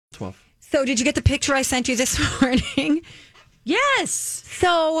12. So did you get the picture I sent you this morning? Yes.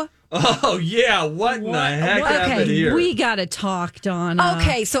 So... Oh, yeah. What in the heck happened here? We got to talk, Donna.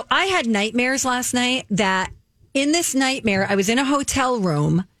 Okay, so I had nightmares last night that in this nightmare, I was in a hotel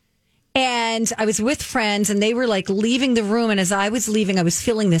room and I was with friends and they were like leaving the room. And as I was leaving, I was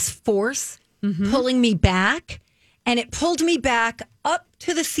feeling this force pulling me back. And it pulled me back up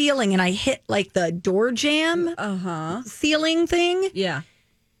to the ceiling and I hit like the door jamb ceiling thing. Yeah.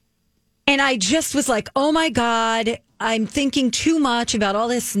 And I just was like, oh my God, I'm thinking too much about all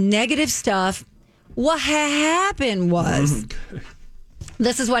this negative stuff. What happened was,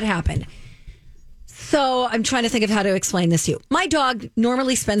 this is what happened. So I'm trying to think of how to explain this to you. My dog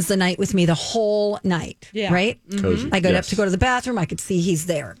normally spends the night with me the whole night, right? Cozy. I got up to go to the bathroom. I could see he's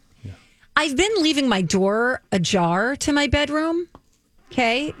there. Yeah. I've been leaving my door ajar to my bedroom.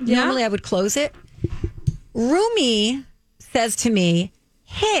 Okay. Yeah. Normally I would close it. Rumi says to me,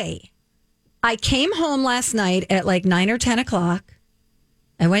 hey, I came home last night at like 9 or 10 o'clock.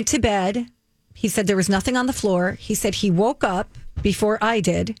 I went to bed. He said there was nothing on the floor. He said he woke up before I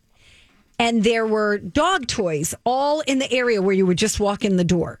did. And there were dog toys all in the area where you would just walk in the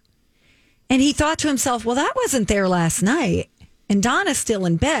door. And he thought to himself, well, that wasn't there last night. And Donna's still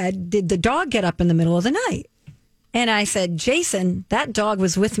in bed. Did the dog get up in the middle of the night? And I said, Jason, that dog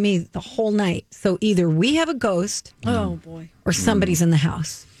was with me the whole night. So either we have a ghost or somebody's in the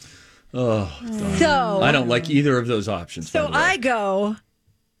house. Oh, so I don't like either of those options. So I go,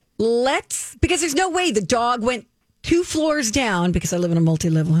 because there's no way the dog went 2 floors down because I live in a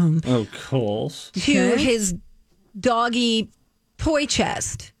multi-level home. Oh, cool. To his doggy toy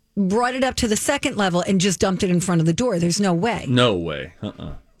chest, brought it up to the 2nd level and just dumped it in front of the door. There's no way. No way.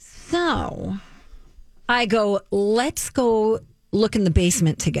 So I go, let's go look in the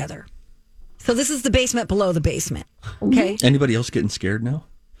basement together. So this is the basement below the basement. Okay. Anybody else getting scared now?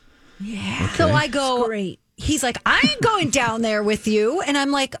 Yeah. Okay. So I go, great. He's like, I ain't going down there with you. And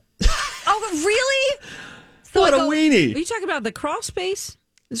I'm like, oh, really? So what a weenie. Are you talking about the crawl space?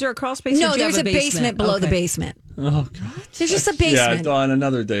 Is there a crawl space? No, there's a basement below the basement. Oh, God. There's just a basement. Yeah, on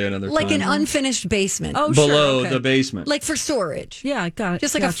another day, another time. Like an unfinished basement. Oh, below the basement. Like for storage. Yeah, got it.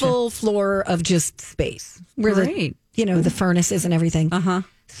 Just like a full floor of just space. Where the furnace is and everything.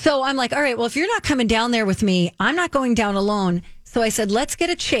 So I'm like, all right, well, if you're not coming down there with me, I'm not going down alone. So I said, let's get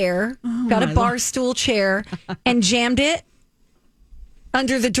a chair, got a bar stool chair, and jammed it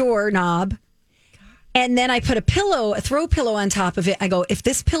under the doorknob. And then I put a throw pillow on top of it. I go, if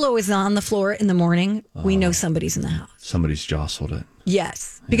this pillow is on the floor in the morning, we know somebody's in the house. Somebody's jostled it.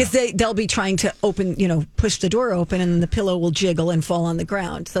 Yes, because they'll be trying to open, push the door open and the pillow will jiggle and fall on the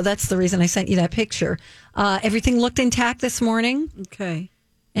ground. So that's the reason I sent you that picture. Everything looked intact this morning. Okay.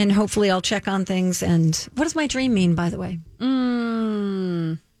 And hopefully I'll check on things. And what does my dream mean, by the way?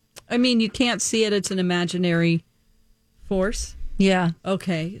 I mean, you can't see it. It's an imaginary force. Yeah.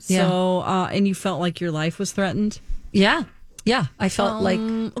 Okay. So, and you felt like your life was threatened? Yeah. Yeah. I felt like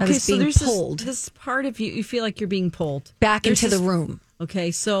I was being pulled. This part of you feel like you're being pulled. Back into the room.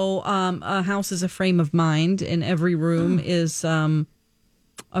 Okay. So, a house is a frame of mind, and every room is a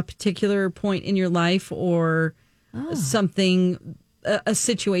particular point in your life or something, a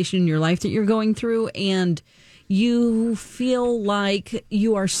situation in your life that you're going through, and you feel like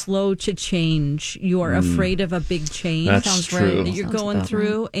you are slow to change. You are afraid of a big change. That's true. That you're going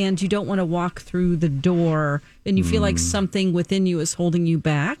through, and you don't want to walk through the door, and you feel like something within you is holding you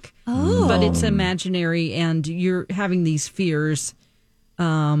back. But it's imaginary, and you're having these fears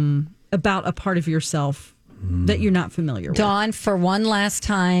about a part of yourself that you're not familiar with. Dawn, for one last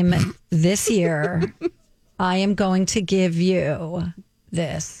time this year, I am going to give you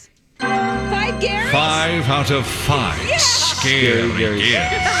this. 5 Gary? 5 out of 5. Yeah. Scary Gary.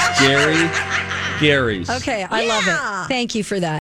 Gary's. Okay, I love it. Thank you for that.